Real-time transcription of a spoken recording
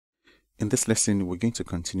In this lesson, we're going to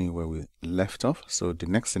continue where we left off. So the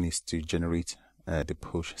next thing is to generate the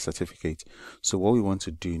push certificate. So what we want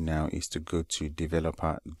to do now is to go to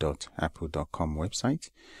developer.apple.com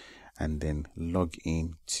website and then log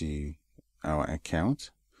in to our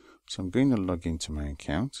account. So I'm going to log into my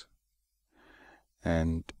account,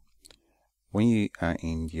 and when you are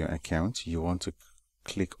in your account, you want to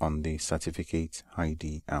click on the certificate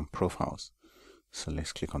ID and profiles. So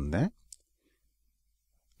let's click on that.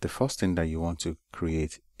 The first thing that you want to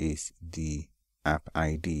create is the app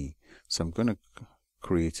ID. So I'm going to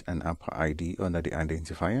create an app ID under the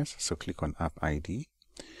identifiers. So click on app ID,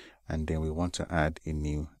 and then we want to add a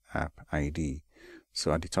new app ID.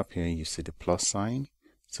 So at the top here, you see the plus sign.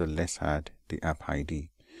 So let's add the app ID.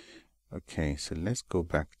 Okay, so let's go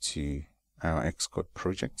back to our Xcode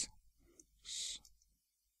project.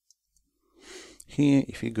 Here,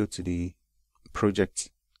 if you go to the project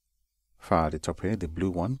file at the top here, the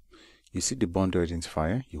blue one, you see the bundle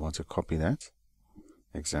identifier. You want to copy that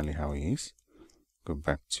exactly how it is. Go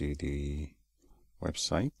back to the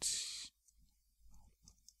website.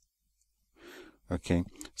 Okay,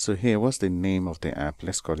 so here, what's the name of the app?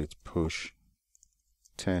 Let's call it push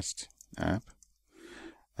test app.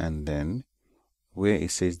 And then where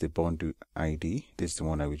it says the bundle ID, this is the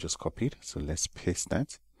one that we just copied. So let's paste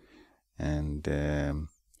that and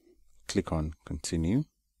click on continue.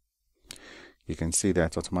 You can see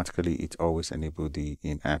that automatically it always enables the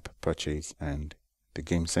in-app purchase and the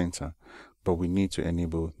game center, but we need to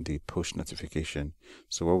enable the push notification.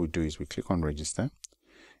 So what we do is we click on register,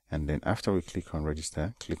 and then after we click on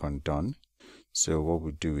register, click on done. So what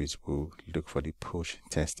we do is we'll look for the push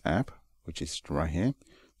test app, which is right here.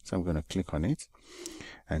 So I'm going to click on it,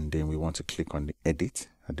 and then we want to click on the edit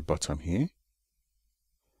at the bottom here.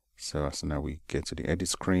 So as now we get to the edit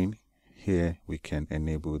screen, here we can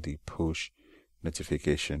enable the push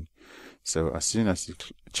notification. So as soon as you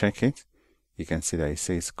check it, you can see that it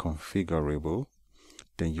says configurable.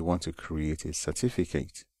 Then you want to create a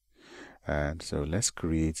certificate. And so let's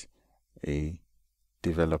create a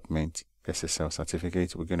development SSL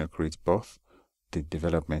certificate. We're going to create both the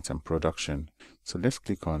development and production. So let's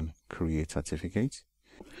click on create certificate.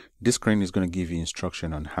 This screen is going to give you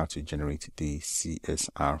instruction on how to generate the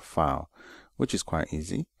CSR file, which is quite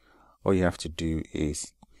easy. All you have to do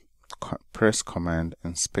is press command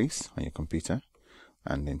and space on your computer,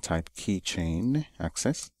 and then type keychain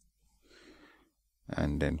access.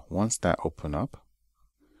 And then once that open up,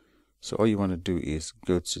 so all you want to do is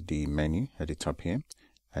go to the menu at the top here,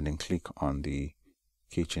 and then click on the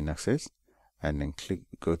keychain access, and then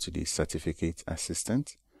go to the certificate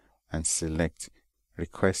assistant and select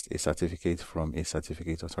request a certificate from a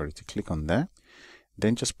certificate authority. Click on that.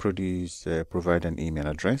 Then just provide an email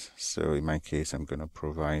address. So in my case, I'm going to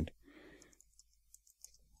provide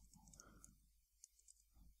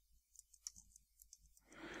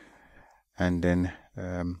and then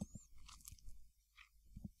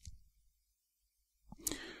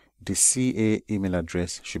the CA email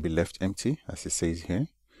address should be left empty as it says here,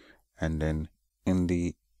 and then in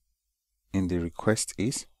the request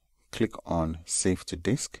is click on save to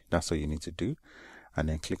disk. That's all you need to do, and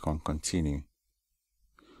then click on continue.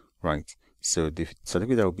 Right, so the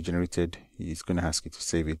certificate that will be generated is going to ask you to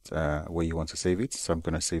save it where you want to save it. So I'm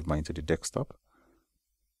going to save mine to the desktop,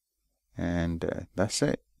 and that's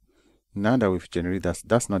it. Now that we've generated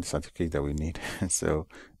that's not the certificate that we need. So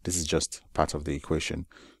this is just part of the equation.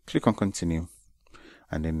 Click on continue,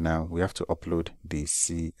 and then now we have to upload the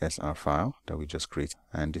CSR file that we just created,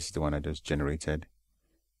 and this is the one I just generated.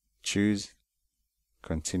 Choose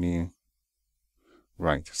continue.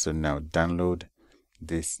 Right, so now download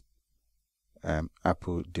this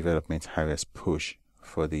Apple development iOS push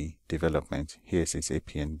for the development. Here it says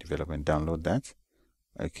APN development. Download that.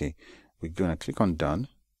 Okay, we're gonna click on done,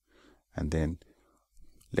 and then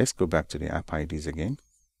let's go back to the app IDs again,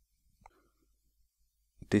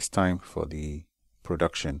 this time for the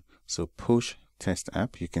production. So push test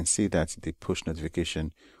app, you can see that the push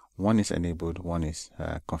notification, one is enabled, one is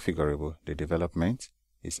configurable. The development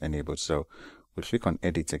is enabled. So we'll click on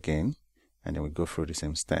edit again, and then we go through the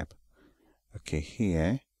same step. Okay,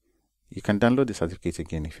 here you can download the certificate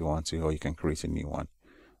again if you want to, or you can create a new one,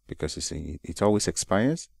 because you see it always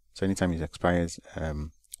expires. So anytime it expires,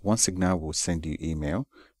 one Signal will send you email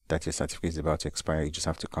that your certificate is about to expire. You just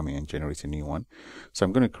have to come in and generate a new one. So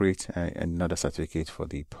I'm going to create another certificate for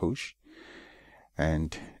the push,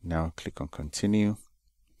 and now click on continue.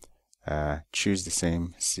 Choose the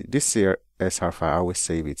same. This CSR file, I always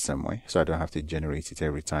save it somewhere, so I don't have to generate it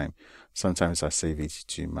every time. Sometimes I save it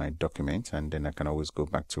to my document, and then I can always go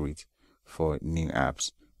back to it for new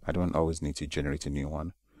apps. I don't always need to generate a new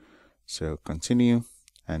one. So continue,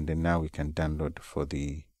 and then now we can download for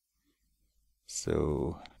the,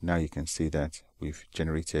 so now you can see that we've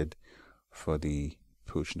generated for the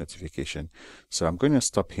push notification. So I'm going to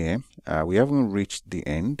stop here. We haven't reached the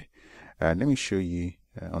end. Let me show you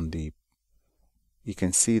on the, you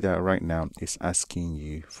can see that right now it's asking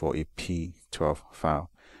you for a P12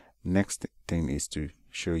 file. Next thing is to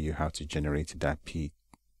show you how to generate that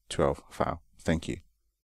P12 file. Thank you.